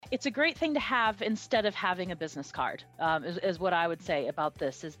it's a great thing to have instead of having a business card, is what I would say about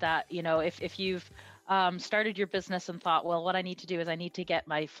this, is that, if you've started your business and thought, well, what I need to do is I need to get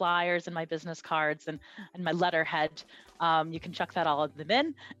my flyers and my business cards and my letterhead, you can chuck that all in the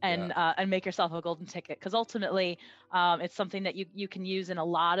bin and make yourself a golden ticket, because ultimately it's something that you can use in a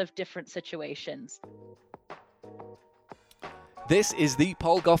lot of different situations. This is the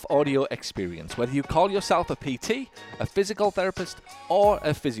Paul Gough audio experience. Whether you call yourself a PT, a physical therapist, or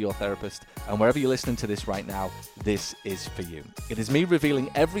a physiotherapist, and wherever you're listening to this right now, this is for you. It is me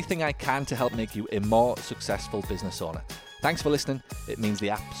revealing everything I can to help make you a more successful business owner. Thanks for listening. It means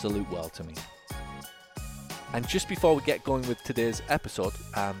the absolute world to me. And just before we get going with today's episode,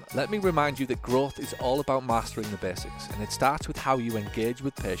 let me remind you that growth is all about mastering the basics, and it starts with how you engage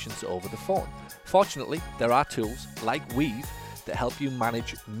with patients over the phone. Fortunately, there are tools like Weave that help you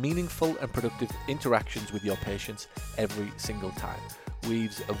manage meaningful and productive interactions with your patients every single time.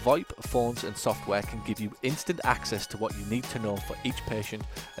 Weave's VoIP phones and software can give you instant access to what you need to know for each patient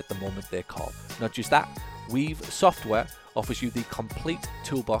at the moment they call. Not just that, Weave software offers you the complete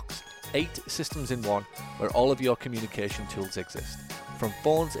toolbox, 8 systems in one, where all of your communication tools exist. From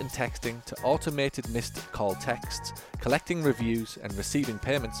phones and texting to automated missed call texts, collecting reviews and receiving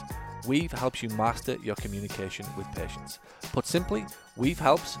payments, Weave helps you master your communication with patients. Put simply, Weave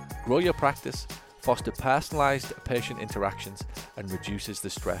helps grow your practice, foster personalized patient interactions, and reduces the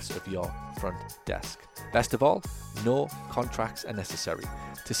stress of your front desk. Best of all, no contracts are necessary.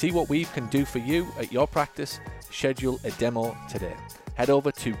 To see what Weave can do for you at your practice, schedule a demo today. Head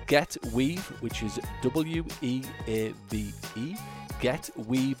over to GetWeave, which is WEAVE,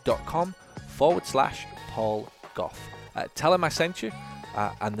 getweave.com/Paul Gough. Tell them I sent you,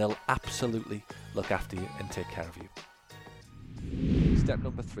 and they'll absolutely look after you and take care of you. Step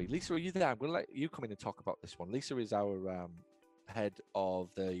number 3. Lisa, are you there? I'm going to let you come in and talk about this one. Lisa is our head of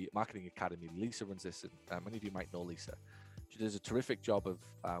the Marketing Academy. Lisa runs this, and many of you might know Lisa. She does a terrific job of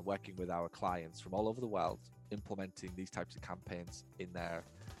working with our clients from all over the world, implementing these types of campaigns in their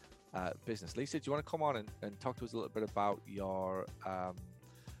business. Lisa, do you want to come on and talk to us a little bit about your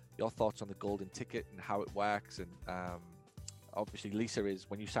thoughts on the golden ticket and how it works? And obviously, Lisa is,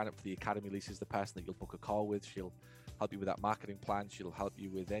 when you sign up for the Academy, Lisa is the person that you'll book a call with. She'll help you with that marketing plan. She'll help you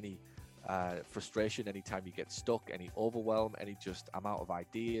with any frustration, anytime you get stuck, any overwhelm, any just I'm out of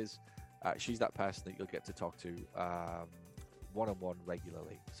ideas. She's that person that you'll get to talk to one-on-one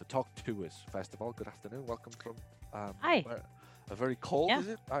regularly. So talk to us. First of all, good afternoon. Welcome from Hi. A very cold, is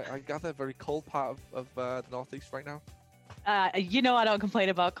it? I gather a very cold part of the Northeast right now. I don't complain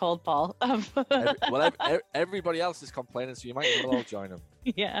about cold, Paul. Everybody else is complaining, so you might as well all join them.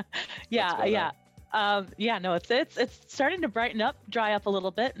 Yeah. No, it's starting to brighten up, dry up a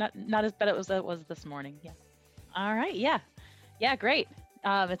little bit. Not as bad as it was this morning. Yeah. All right. Yeah, great.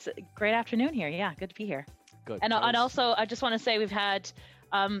 It's a great afternoon here. Yeah, good to be here. Good. And also, I just want to say we've had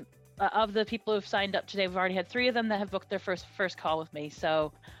of the people who've signed up today, we've already had 3 of them that have booked their first call with me.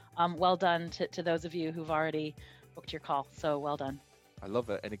 So, well done to those of you who've already booked your call. So well done. I love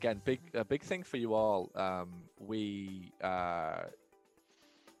it. And again, a big thing for you all.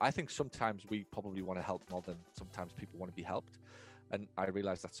 I think sometimes we probably want to help more than sometimes people want to be helped. And I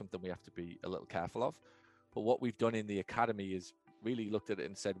realize that's something we have to be a little careful of. But what we've done in the Academy is really looked at it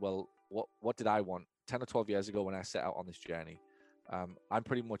and said, well, what did I want 10 or 12 years ago when I set out on this journey? I'm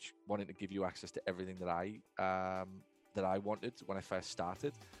pretty much wanting to give you access to everything that I wanted when I first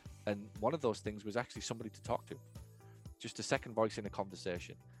started. And one of those things was actually somebody to talk to, just a second voice in a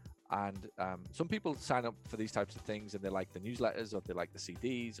conversation. And some people sign up for these types of things and they like the newsletters, or they like the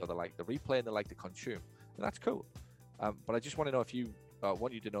CDs, or they like the replay, and they like to consume. And that's cool. But I just want to know if you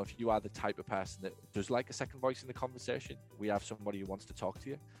want you to know if you are the type of person that does like a second voice in the conversation. We have somebody who wants to talk to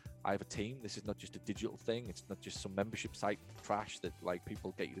you. I have a team. This is not just a digital thing. It's not just some membership site trash that like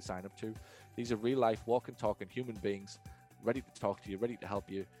people get you to sign up to. These are real life, walking, talking human beings, ready to talk to you, ready to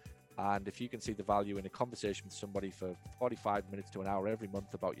help you. And if you can see the value in a conversation with somebody for 45 minutes to an hour every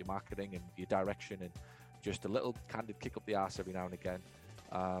month about your marketing and your direction, and just a little candid kick up the arse every now and again,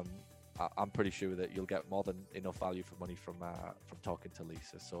 I'm pretty sure that you'll get more than enough value for money from talking to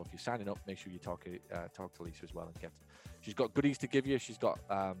Lisa. So if you're signing up, make sure you talk to Lisa as well and get. She's got goodies to give you. She's got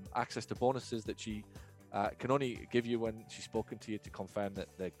access to bonuses that she can only give you when she's spoken to you to confirm that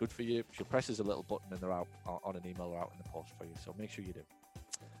they're good for you. She'll presses a little button and they're out on an email or out in the post for you. So make sure you do.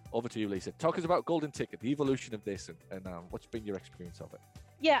 Over to you, Lisa. Talk us about Golden Ticket, the evolution of this, and what's been your experience of it?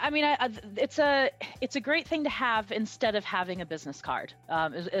 Yeah, I mean, it's a great thing to have instead of having a business card.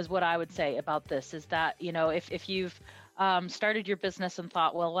 Is what I would say about this. Is that if you've started your business and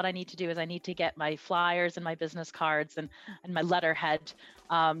thought, well, what I need to do is I need to get my flyers and my business cards and my letterhead.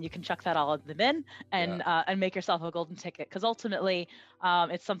 You can chuck that all in the bin and make yourself a golden ticket, because ultimately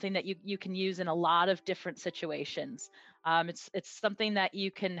it's something that you can use in a lot of different situations. It's something that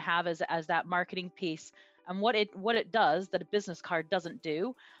you can have as that marketing piece. And what it does that a business card doesn't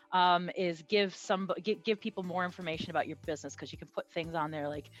do is give people more information about your business, because you can put things on there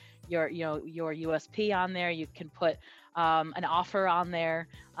like your USP on there. You can put an offer on there,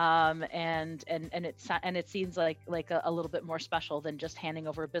 and it seems like a little bit more special than just handing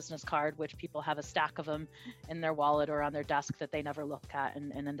over a business card, which people have a stack of them in their wallet or on their desk that they never look at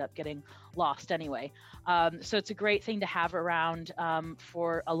and end up getting lost anyway. So it's a great thing to have around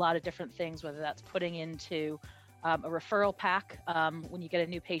for a lot of different things, whether that's putting into a referral pack when you get a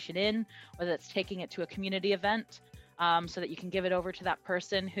new patient in, whether it's taking it to a community event, so that you can give it over to that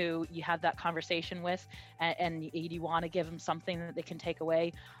person who you had that conversation with, and you want to give them something that they can take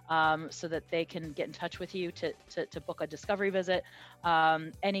away, so that they can get in touch with you to book a discovery visit.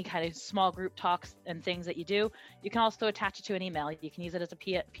 Any kind of small group talks and things that you do, you can also attach it to an email. You can use it as a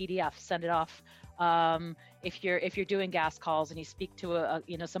PDF, send it off. If you're doing gas calls and you speak to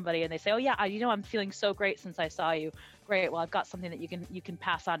somebody and they say, oh yeah, I'm feeling so great since I saw you. Great. Well, I've got something that you can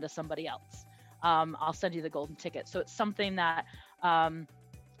pass on to somebody else. I'll send you the golden ticket. So it's something that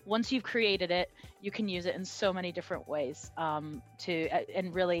once you've created it, you can use it in so many different ways, and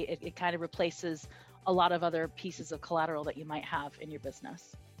really it kind of replaces a lot of other pieces of collateral that you might have in your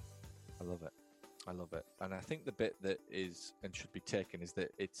business. I love it. And I think the bit that is and should be taken is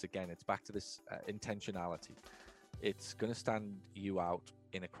that it's back to this intentionality. It's going to stand you out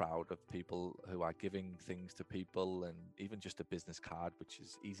in a crowd of people who are giving things to people, and even just a business card, which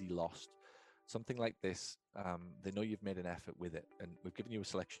is easy lost. Something like this, they know you've made an effort with it, and we've given you a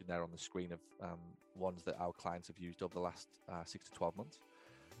selection there on the screen of ones that our clients have used over the last 6 to 12 months,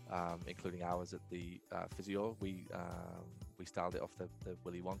 including ours at the physio. We styled it off the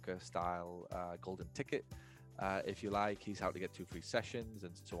Willy Wonka style golden ticket, if you like. He's how to get 2 free sessions,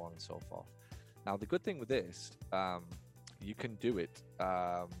 and so on and so forth. Now, the good thing with this, you can do it.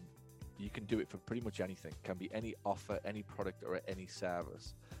 You can do it for pretty much anything. It can be any offer, any product, or any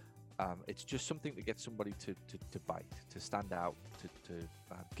service. It's just something to get somebody to bite, to stand out, to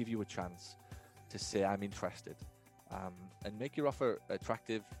give you a chance to say, I'm interested, and make your offer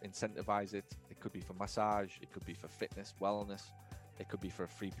attractive, incentivize it. It could be for massage, it could be for fitness, wellness, it could be for a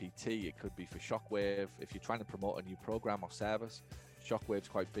free PT, it could be for Shockwave. If you're trying to promote a new program or service, Shockwave's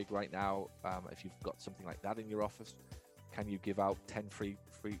quite big right now. If you've got something like that in your office, can you give out 10 free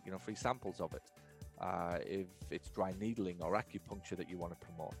samples of it? If it's dry needling or acupuncture that you want to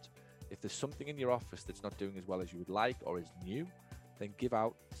promote. If there's something in your office that's not doing as well as you would like or is new, then give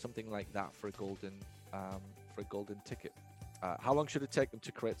out something like that for a golden ticket. How long should it take them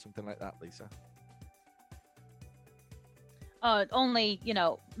to create something like that, Lisa? Only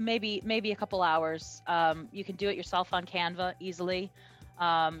maybe a couple hours. You can do it yourself on Canva easily.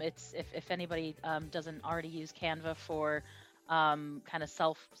 It's if anybody doesn't already use Canva for kind of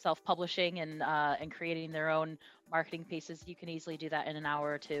self-publishing and creating their own marketing pieces, you can easily do that in an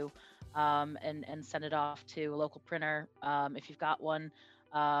hour or two, and send it off to a local printer if you've got one.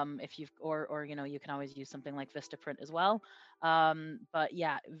 You can always use something like Vistaprint as well. But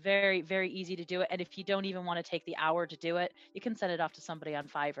yeah, very, very easy to do it. And if you don't even want to take the hour to do it, you can send it off to somebody on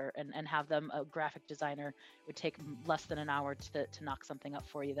Fiverr and have them, a graphic designer. It would take less than an hour to knock something up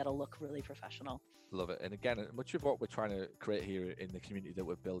for you that'll look really professional. Love it. And again, much of what we're trying to create here in the community that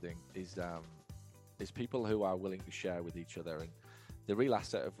we're building is people who are willing to share with each other. And the real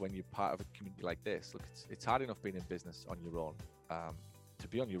asset of when you're part of a community like this, look, it's hard enough being in business on your own. To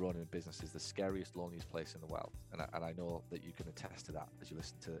be on your own in business is the scariest, loneliest place in the world. And I know that you can attest to that as you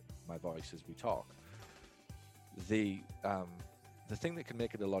listen to my voice as we talk. The thing that can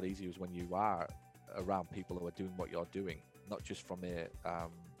make it a lot easier is when you are around people who are doing what you're doing, not just from a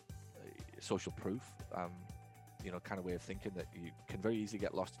social proof, kind of way of thinking that you can very easily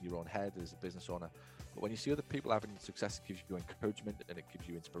get lost in your own head as a business owner. But when you see other people having success, it gives you encouragement and it gives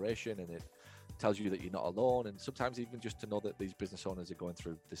you inspiration, and it tells you that you're not alone. And sometimes even just to know that these business owners are going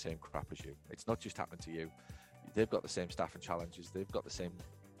through the same crap as you. It's not just happening to you. They've got the same staffing challenges. They've got the same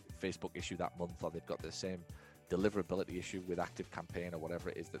Facebook issue that month, or they've got the same deliverability issue with ActiveCampaign or whatever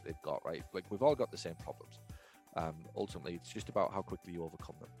it is that they've got, right? Like, we've all got the same problems. Ultimately, it's just about how quickly you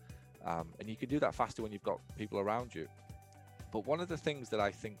overcome them. And you can do that faster when you've got people around you. But one of the things that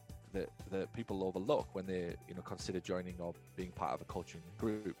I think that people overlook when they consider joining or being part of a coaching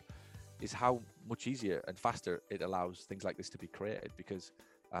group is how much easier and faster it allows things like this to be created. Because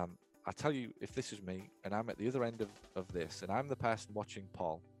I tell you, if this is me and I'm at the other end of this and I'm the person watching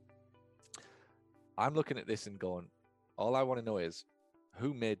Paul, I'm looking at this and going, all I want to know is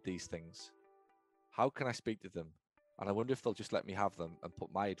who made these things? How can I speak to them? And I wonder if they'll just let me have them and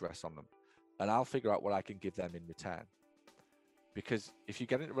put my address on them. And I'll figure out what I can give them in return. Because if you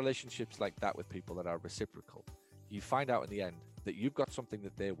get into relationships like that with people that are reciprocal, you find out in the end that you've got something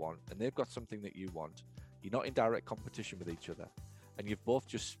that they want and they've got something that you want. You're not in direct competition with each other. And you've both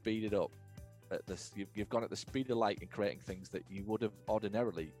just speeded up. You've gone at the speed of light in creating things that you would have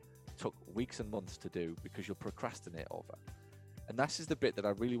ordinarily took weeks and months to do because you'll procrastinate over. And this is the bit that I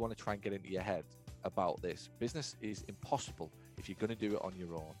really want to try and get into your head about this. Business is impossible if you're going to do it on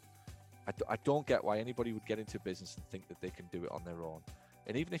your own. I don't get why anybody would get into business and think that they can do it on their own.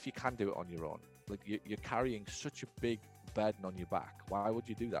 And even if you can do it on your own, like you're carrying such a big burden on your back. Why would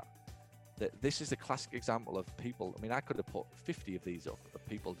you do that? This is a classic example of people. I mean, I could have put 50 of these up of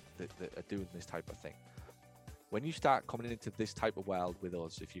people that are doing this type of thing. When you start coming into this type of world with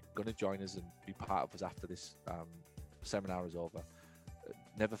us, if you're going to join us and be part of us after this seminar is over,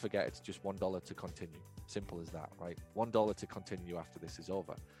 never forget it's just $1 to continue. Simple as that, right? $1 to continue after this is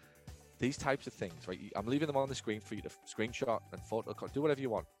over. These types of things, right? I'm leaving them on the screen for you to screenshot and photo, do whatever you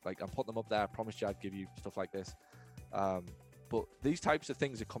want. Like, I'm putting them up there. I promised you I'd give you stuff like this. But these types of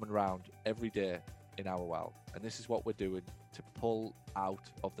things are coming around every day in our world. And this is what we're doing to pull out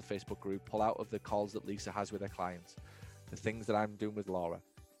of the Facebook group, pull out of the calls that Lisa has with her clients, the things that I'm doing with Laura,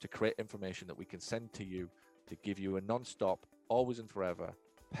 to create information that we can send to you to give you a non-stop, always and forever,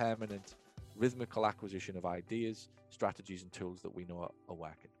 permanent, rhythmical acquisition of ideas, strategies, and tools that we know are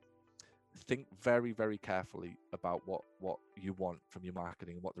working. Think very, very carefully about what you want from your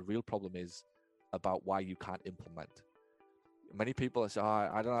marketing and what the real problem is about why you can't implement. Many people say,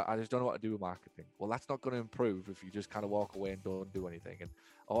 I just don't know what to do with marketing. Well, that's not going to improve if you just kind of walk away and don't do anything. And,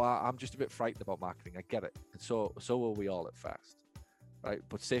 I'm just a bit frightened about marketing. I get it. And so were we all at first, right?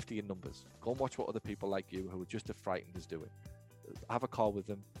 But safety in numbers. Go and watch what other people like you who are just as frightened as doing. Have a call with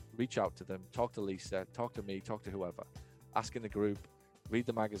them, reach out to them, talk to Lisa, talk to me, talk to whoever. Ask in the group, read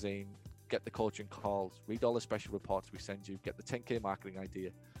the magazine, get the coaching calls, read all the special reports we send you, get the 10K marketing idea.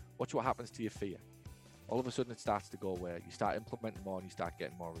 Watch what happens to your fear. All of a sudden it starts to go away. You start implementing more and you start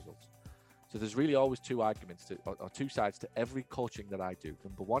getting more results. So there's really always two arguments or two sides to every coaching that I do.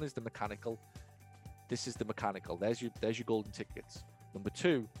 Number one is the mechanical. This is the mechanical. There's your golden tickets. Number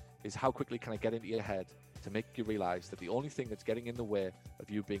two is how quickly can I get into your head to make you realize that the only thing that's getting in the way of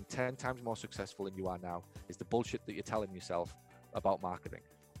you being 10 times more successful than you are now is the bullshit that you're telling yourself about marketing,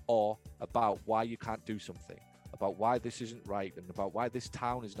 or about why you can't do something, about why this isn't right, and about why this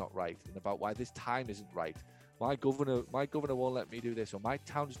town is not right, and about why this time isn't right. My governor won't let me do this, or my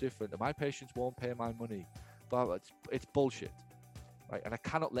town's different, or my patients won't pay my money. But it's bullshit, right? And I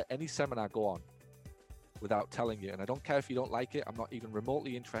cannot let any seminar go on without telling you. And I don't care if you don't like it. I'm not even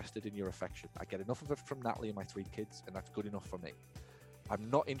remotely interested in your affection. I get enough of it from Natalie and my 3 kids, and that's good enough for me. I'm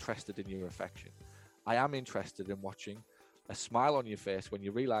not interested in your affection. I am interested in watching a smile on your face when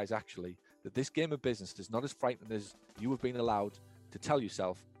you realize actually that this game of business is not as frightening as you have been allowed to tell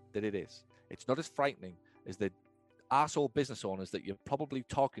yourself that it is. It's not as frightening as the arsehole business owners that you're probably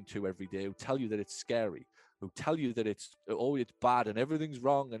talking to every day who tell you that it's scary, who tell you that it's bad and everything's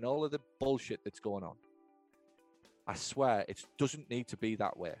wrong and all of the bullshit that's going on. I swear it doesn't need to be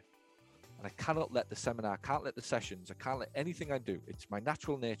that way. And I cannot let the seminar, I can't let the sessions, I can't let anything I do. It's my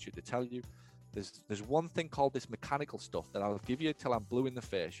natural nature to tell you there's one thing called this mechanical stuff that I'll give you till I'm blue in the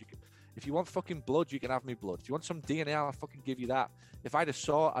face. If you want fucking blood, you can have me blood. If you want some DNA, I'll fucking give you that. If I had a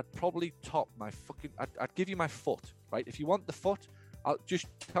saw, I'd probably I'd give you my foot, right? If you want the foot, I'll just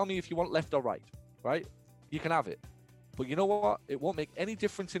tell me if you want left or right, right? You can have it. But you know what? It won't make any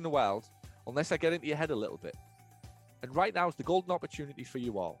difference in the world unless I get into your head a little bit. And right now is the golden opportunity for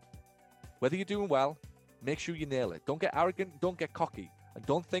you all. Whether you're doing well, make sure you nail it. Don't get arrogant, don't get cocky, and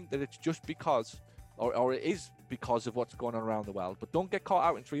don't think that it's just because, or it is because of what's going on around the world. But don't get caught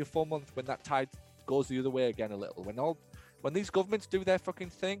out in 3 or 4 months when that tide goes the other way again a little. When these governments do their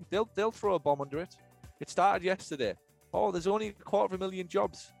fucking thing, they'll throw a bomb under it. It started yesterday. Oh, there's only 250,000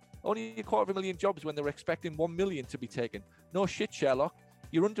 jobs. Only 250,000 jobs when they're expecting 1 million to be taken. No shit, Sherlock.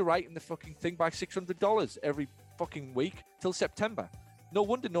 You're underwriting the fucking thing by $600 every fucking week till September. No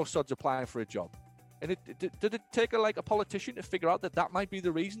wonder no sod's applying for a job. And did it take a politician to figure out that might be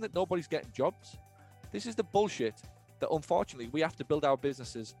the reason that nobody's getting jobs? This is the bullshit that unfortunately we have to build our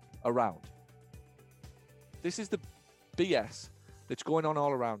businesses around. This is the BS that's going on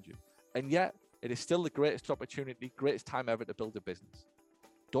all around you. And yet it is still the greatest opportunity, greatest time ever to build a business.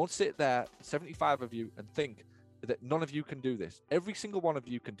 Don't sit there, 75 of you, and think that none of you can do this. Every single one of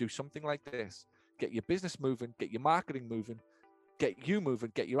you can do something like this. Get your business moving, get your marketing moving, get you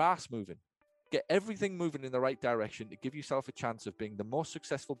moving, get your ass moving. Get everything moving in the right direction to give yourself a chance of being the most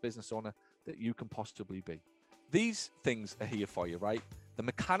successful business owner that you can possibly be. These things are here for you, right? The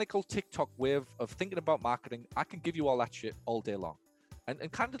mechanical TikTok way of thinking about marketing, I can give you all that shit all day long.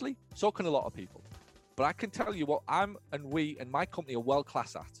 And candidly, so can a lot of people. But I can tell you what I'm and we and my company are world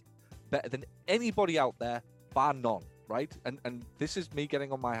class at. Better than anybody out there, bar none, right? And this is me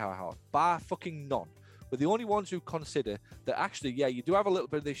getting on my high horse. Bar fucking none. We're the only ones who consider that actually, yeah, you do have a little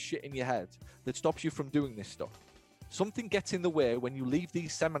bit of this shit in your head that stops you from doing this stuff. Something gets in the way when you leave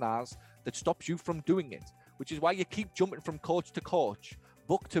these seminars that stops you from doing it, which is why you keep jumping from coach to coach,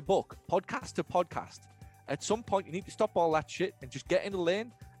 book to book, podcast to podcast. At some point, you need to stop all that shit and just get in the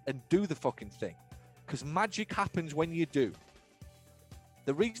lane and do the fucking thing. Because magic happens when you do.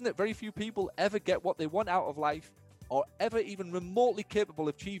 The reason that very few people ever get what they want out of life or ever even remotely capable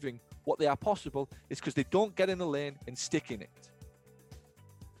of achieving what they are possible is because they don't get in the lane and stick in it.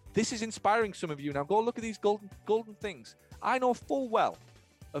 This is inspiring some of you. Now go look at these golden things. I know full well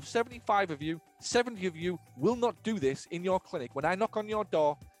of 75 of you, 70 of you will not do this in your clinic. When I knock on your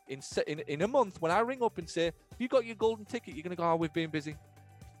door in a month, when I ring up and say, have you got your golden ticket? You're going to go, oh, we've been busy.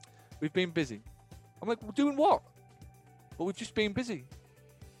 We've been busy. I'm like, well, doing what? Well, we've just been busy.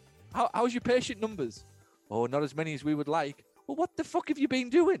 How's your patient numbers? Oh, not as many as we would like. Well, what the fuck have you been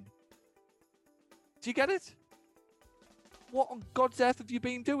doing? Do you get it? What on God's earth have you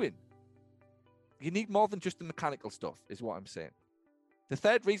been doing? You need more than just the mechanical stuff, is what I'm saying. The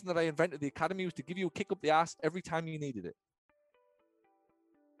third reason that I invented the Academy was to give you a kick up the ass every time you needed it.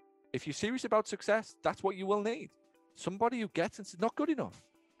 If you're serious about success, that's what you will need. Somebody who gets and says, not good enough.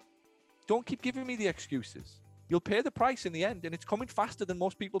 Don't keep giving me the excuses. You'll pay the price in the end, and it's coming faster than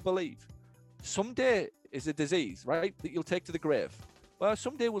most people believe. Someday is a disease, right, that you'll take to the grave. Well,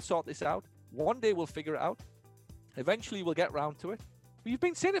 someday we'll sort this out. One day we'll figure it out. Eventually we'll get round to it. But you've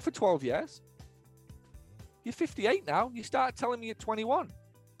been saying it for 12 years. You're 58 now. You started telling me at 21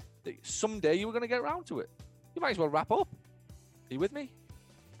 that someday you were going to get round to it. You might as well wrap up. Are you with me?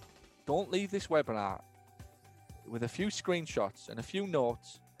 Don't leave this webinar with a few screenshots and a few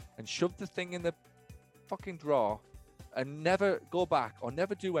notes and shove the thing in the fucking drawer and never go back or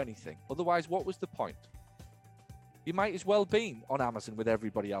never do anything. Otherwise, what was the point? You might as well be on Amazon with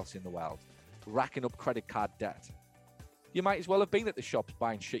everybody else in the world, racking up credit card debt. You might as well have been at the shops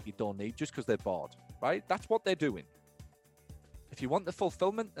buying shit you don't need just because they're bored, right? That's what they're doing. If you want the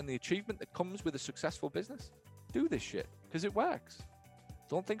fulfillment and the achievement that comes with a successful business, do this shit because it works.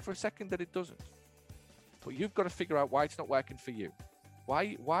 Don't think for a second that it doesn't. But you've got to figure out why it's not working for you.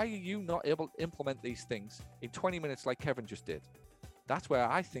 Why are you not able to implement these things in 20 minutes like Kevin just did? That's where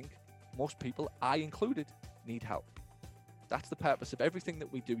I think most people, I included, need help. That's the purpose of everything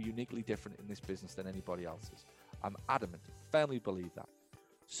that we do uniquely different in this business than anybody else's. I'm adamant, firmly believe that.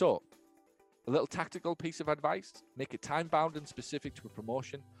 So, a little tactical piece of advice, make it time-bound and specific to a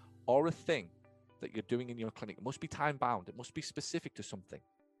promotion or a thing that you're doing in your clinic. It must be time-bound. It must be specific to something.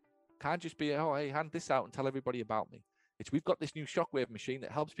 Can't just be, oh, hey, hand this out and tell everybody about me. We've got this new Shockwave machine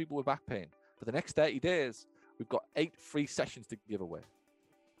that helps people with back pain. For the next 30 days, we've got 8 free sessions to give away.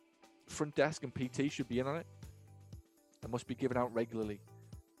 Front desk and PT should be in on it. It must be given out regularly.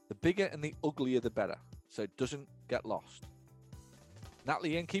 The bigger and the uglier, the better, so it doesn't get lost.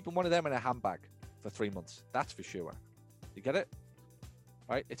 Natalie, Ian, keeping one of them in a handbag for 3 months. That's for sure. You get it?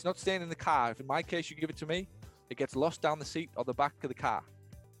 Right? It's not staying in the car. If in my case you give it to me, it gets lost down the seat or the back of the car.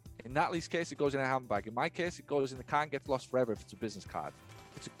 In Natalie's case, it goes in a handbag. In my case, it goes in the car and gets lost forever if it's a business card.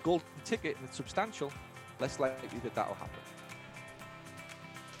 If it's a golden ticket and it's substantial, less likely that that'll happen.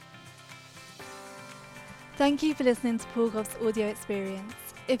 Thank you for listening to Paul Goff's audio experience.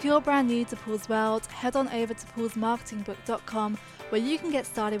 If you're brand new to Paul's world, head on over to paulsmarketingbook.com where you can get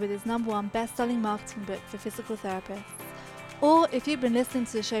started with his #1 best-selling marketing book for physical therapists. Or if you've been listening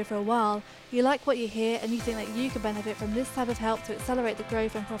to the show for a while, you like what you hear and you think that you could benefit from this type of help to accelerate the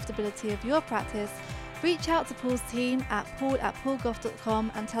growth and profitability of your practice, reach out to Paul's team at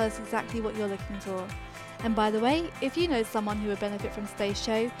paul@paulgoff.com and tell us exactly what you're looking for. And by the way, if you know someone who would benefit from today's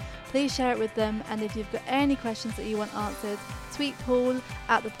show, please share it with them. And if you've got any questions that you want answered, tweet Paul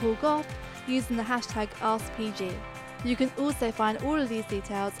 @thepaulgoff using the hashtag AskPG. You can also find all of these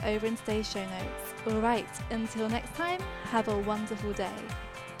details over in today's show notes. Alright, until next time, have a wonderful day.